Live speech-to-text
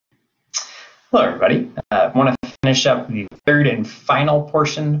Hello, everybody. I want to finish up the third and final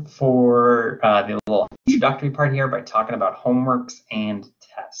portion for the little introductory part here by talking about homeworks and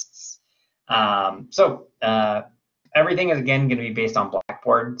tests. Everything is, again, going to be based on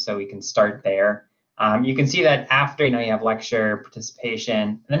Blackboard, so we can start there. You can see that after, you have lecture, participation,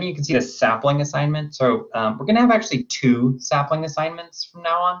 and then you can see the sapling assignment. So we're going to have actually 2 sapling assignments from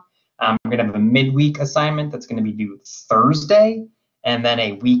now on. We're going to have a midweek assignment that's going to be due Thursday, and then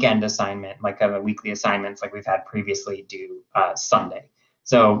a weekend assignment, like a weekly assignments like we've had previously, due Sunday.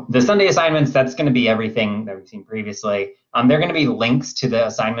 So the Sunday assignments, that's going to be everything that we've seen previously. They're going to be links to the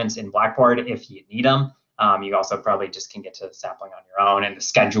assignments in Blackboard if you need them. You also probably just can get to sapling on your own, and the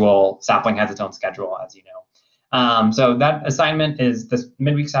schedule, sapling has its own schedule, as you know. So that assignment is this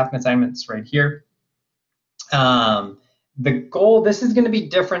midweek sapling assignments right here. The goal, this is going to be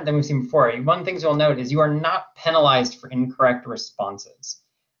different than we've seen before. One of the things you'll note is you are not penalized for incorrect responses.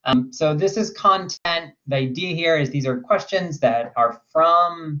 So this is content. The idea here is these are questions that are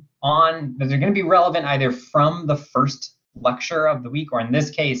that they're going to be relevant either from the first lecture of the week, or in this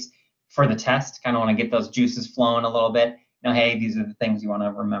case, for the test. Kind of want to get those juices flowing a little bit. Hey, these are the things you want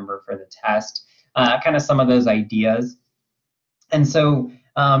to remember for the test. Kind of some of those ideas. And so,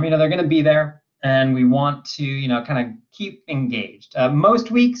 they're going to be there. And we want to, kind of keep engaged.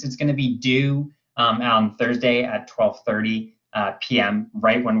 Most weeks, it's going to be due on Thursday at 12:30 p.m.,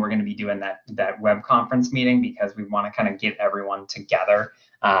 right when we're going to be doing that web conference meeting, because we want to kind of get everyone together,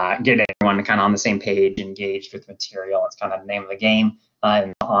 get everyone kind of on the same page, engaged with material. It's kind of the name of the game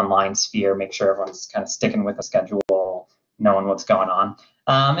in the online sphere. Make sure everyone's kind of sticking with the schedule, knowing what's going on.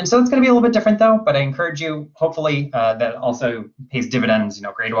 And so it's going to be a little bit different, though, but I encourage you, hopefully, that also pays dividends,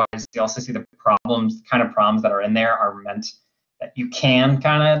 grade-wise. You also see the kind of problems that are in there are meant that you can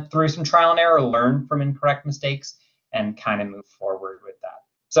kind of, through some trial and error, learn from incorrect mistakes and kind of move forward with that.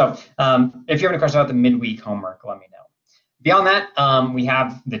 So if you have any questions about the midweek homework, let me know. Beyond that, we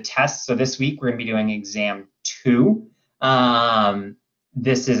have the tests. So this week, we're going to be doing exam 2.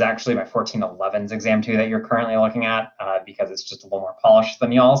 This is actually my 1411's exam 2 that you're currently looking at, because it's just a little more polished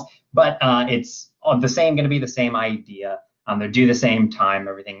than y'all's, but it's going to be the same idea. They're due the same time,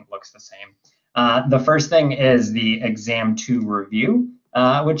 everything looks the same. The first thing is the exam 2 review,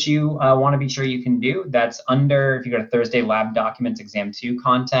 which you want to be sure you can do. That's under, if you go to Thursday lab documents, exam 2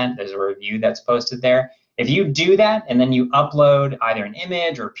 content, there's a review that's posted there. If you do that and then you upload either an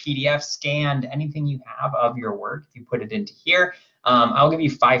image or PDF scanned, anything you have of your work, if you put it into here, I'll give you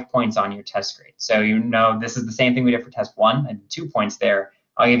 5 points on your test grade. So this is the same thing we did for test 1. I did 2 points there.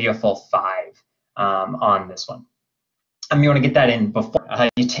 I'll give you a full 5 on this one. You want to get that in before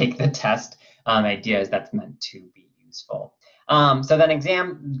you take the test. The idea is that's meant to be useful. So then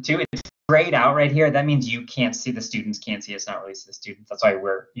exam 2, it's grayed out right here. That means you can't see, the students can't see. It's not released to the students. That's why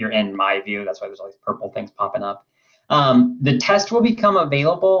you're in my view. That's why there's all these purple things popping up. The test will become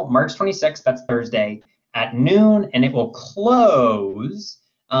available March 26th. That's Thursday at noon, and it will close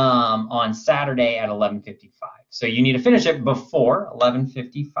on Saturday at 11:55. So you need to finish it before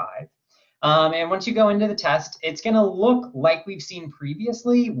 11:55. And once you go into the test, it's going to look like we've seen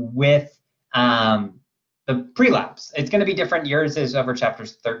previously with the pre-labs. It's going to be different. Yours is over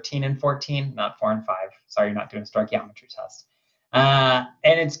chapters 13 and 14, not 4 and 5. Sorry, you're not doing a stoichiometry test. And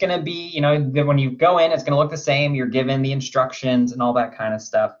it's going to be, when you go in, it's going to look the same. You're given the instructions and all that kind of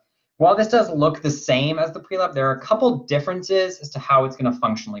stuff. While this does look the same as the pre-lab, there are a couple differences as to how it's going to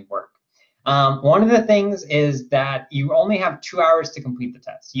functionally work. One of the things is that you only have 2 hours to complete the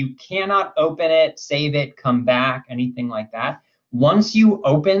test. You cannot open it, save it, come back, anything like that. Once you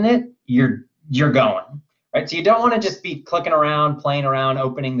open it, you're going, right? So you don't want to just be clicking around, playing around,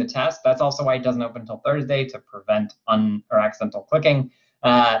 opening the test. That's also why it doesn't open until Thursday, to prevent accidental clicking.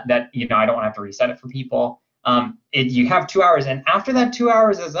 I don't want to have to reset it for people. You have 2 hours, and after that 2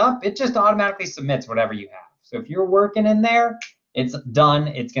 hours is up, it just automatically submits whatever you have. So if you're working in there, it's done.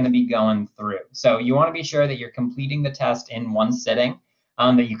 It's going to be going through. So you want to be sure that you're completing the test in one sitting,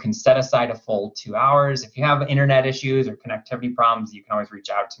 that you can set aside a full 2 hours. If you have internet issues or connectivity problems, you can always reach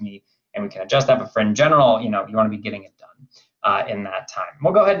out to me and we can adjust that. But for in general, you want to be getting it done in that time.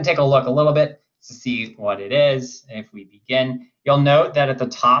 We'll go ahead and take a look a little bit to see what it is. If we begin, you'll note that at the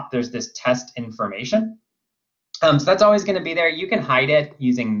top, there's this test information. So that's always going to be there. You can hide it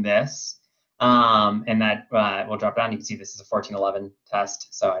using this, and that will drop down. You can see this is a 1411 test,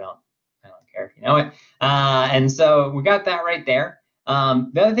 so I don't care if you know it. And so we got that right there.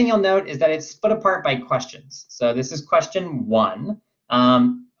 The other thing you'll note is that it's split apart by questions. So this is question 1.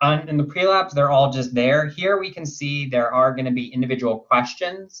 In the pre-labs, they're all just there. Here we can see there are going to be individual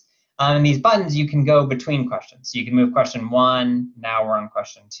questions. And these buttons, you can go between questions. So you can move question 1, now we're on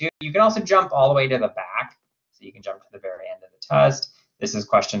question 2. You can also jump all the way to the back. So you can jump to the very end of the test. This is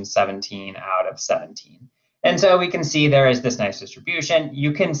question 17 out of 17. And so we can see there is this nice distribution.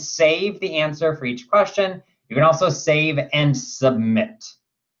 You can save the answer for each question. You can also save and submit.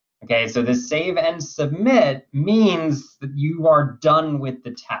 Okay, so this save and submit means that you are done with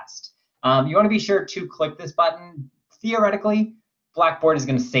the test. You want to be sure to click this button. Theoretically, Blackboard is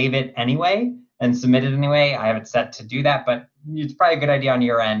going to save it anyway and submit it anyway. I have it set to do that, but it's probably a good idea on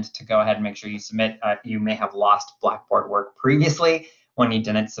your end to go ahead and make sure you submit. You may have lost Blackboard work previously when you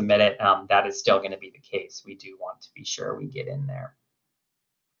didn't submit it. That is still going to be the case. We do want to be sure we get in there.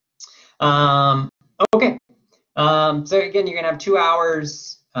 Okay, so again, you're going to have 2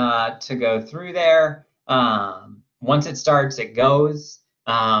 hours to go through there. Once it starts, it goes.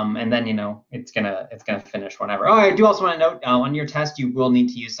 And then, you know, it's gonna finish whenever. Oh, I do also want to note on your test, you will need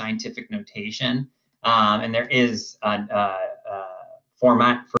to use scientific notation, and there is a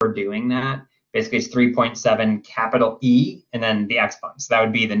format for doing that. Basically, it's 3.7 capital E and then the exponent. So that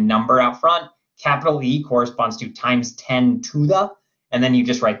would be the number out front. Capital E corresponds to times 10 to the, and then you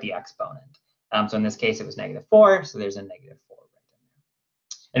just write the exponent. So in this case, it was -4, so there's a -4 right in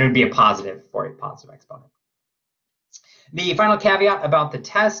there. And it would be a positive for a positive exponent. The final caveat about the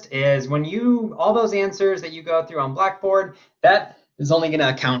test is when all those answers that you go through on Blackboard, that is only going to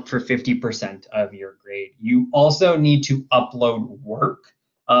account for 50% of your grade. You also need to upload work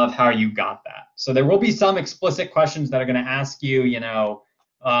of how you got that. So there will be some explicit questions that are going to ask you, you know,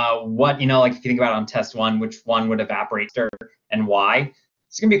 what, you know, like if you think about it on test 1, which one would evaporate and why.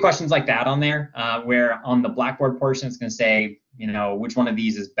 It's going to be questions like that on there, where on the Blackboard portion, it's going to say, you know, which one of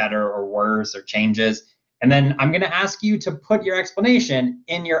these is better or worse or changes. And then I'm going to ask you to put your explanation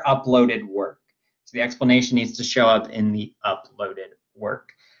in your uploaded work. So the explanation needs to show up in the uploaded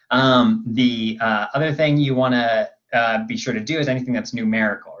work. The other thing you want to be sure to do is anything that's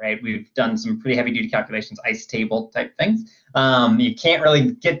numerical, right? We've done some pretty heavy duty calculations, ICE table type things. You can't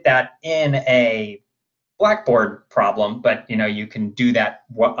really get that in a Blackboard problem, but you know, you can do that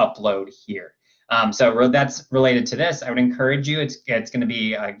upload here. So that's related to this. I would encourage you, it's going to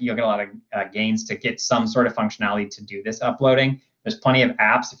be, you'll get a lot of gains to get some sort of functionality to do this uploading. There's plenty of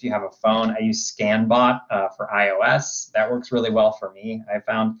apps if you have a phone. I use ScanBot for iOS. That works really well for me, I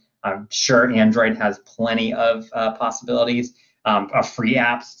found. I'm sure Android has plenty of possibilities. A free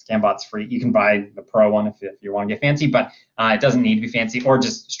app, ScanBot's free. You can buy the Pro one if you want to get fancy, but it doesn't need to be fancy, or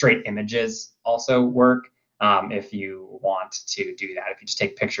just straight images also work. If you want to do that, if you just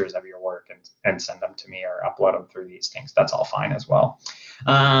take pictures of your work and send them to me or upload them through these things, that's all fine as well.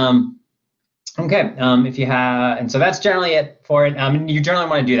 Okay, if you have, and so that's generally it for it. You generally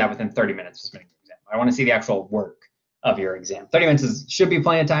want to do that within 30 minutes. Just make an exam. I want to see the actual work of your exam. 30 minutes should be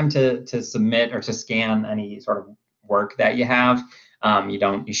plenty of time to submit or to scan any sort of work that you have.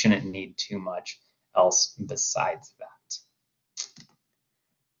 You shouldn't need too much else besides that.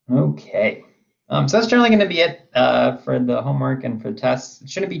 Okay. So that's generally going to be it for the homework and for the tests. It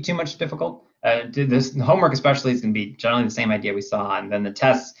shouldn't be too much difficult. The homework especially is going to be generally the same idea we saw, and then the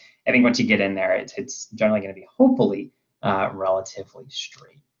tests, I think once you get in there, it's generally going to be hopefully relatively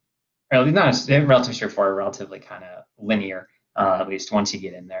straight. Or not relatively straightforward, relatively kind of linear, at least once you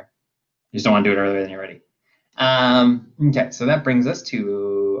get in there. You just don't want to do it earlier than you're ready. Okay, so that brings us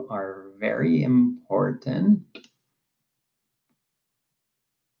to our very important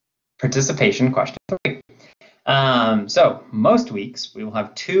participation question 3. So most weeks we will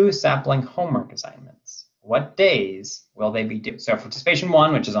have 2 sapling homework assignments. What days will they be due? So for participation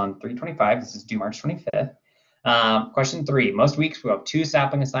 1, which is on 3/25, this is due March 25th. Question 3, most weeks we'll have 2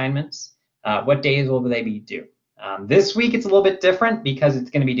 sapling assignments. What days will they be due? This week it's a little bit different because it's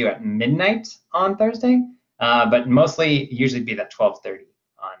going to be due at midnight on Thursday, but mostly usually be at 12:30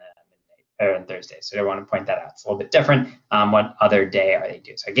 on Thursday. So I want to point that out. It's a little bit different. What other day are they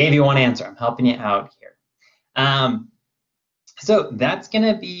due? So I gave you one answer. I'm helping you out here. So that's going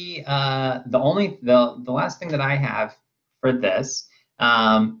to be the last thing that I have for this.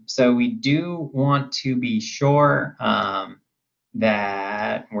 So we do want to be sure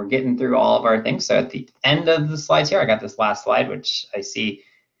that we're getting through all of our things. So at the end of the slides here, I got this last slide, which I see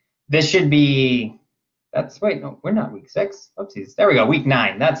this should be, wait, no, we're not week 6. Oopsies. There we go. Week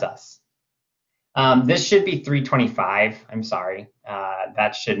 9. That's us. This should be 3/25. I'm sorry.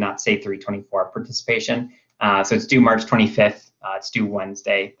 That should not say 3/24 participation. So it's due March 25th. It's due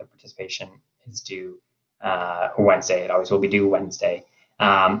Wednesday. The participation is due Wednesday. It always will be due Wednesday.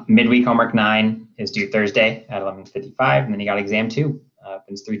 Midweek homework 9 is due Thursday at 11:55. And then you got exam 2.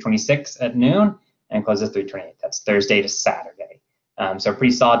 Opens 3/26 at noon and closes 3/28. That's Thursday to Saturday. So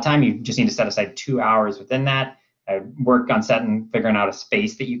pretty solid time. You just need to set aside 2 hours within that. Work on figuring out a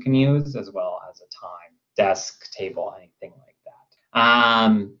space that you can use, as well as a time, desk, table, anything like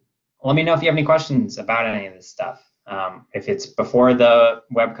that. Let me know if you have any questions about any of this stuff. If it's before the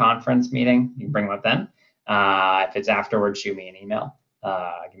web conference meeting, you can bring them up then. If it's afterwards, shoot me an email,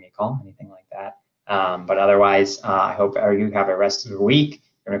 give me a call, anything like that. But otherwise, I hope you have a rest of the week. If you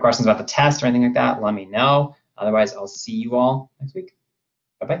have any questions about the test or anything like that, let me know. Otherwise, I'll see you all next week.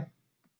 Bye-bye.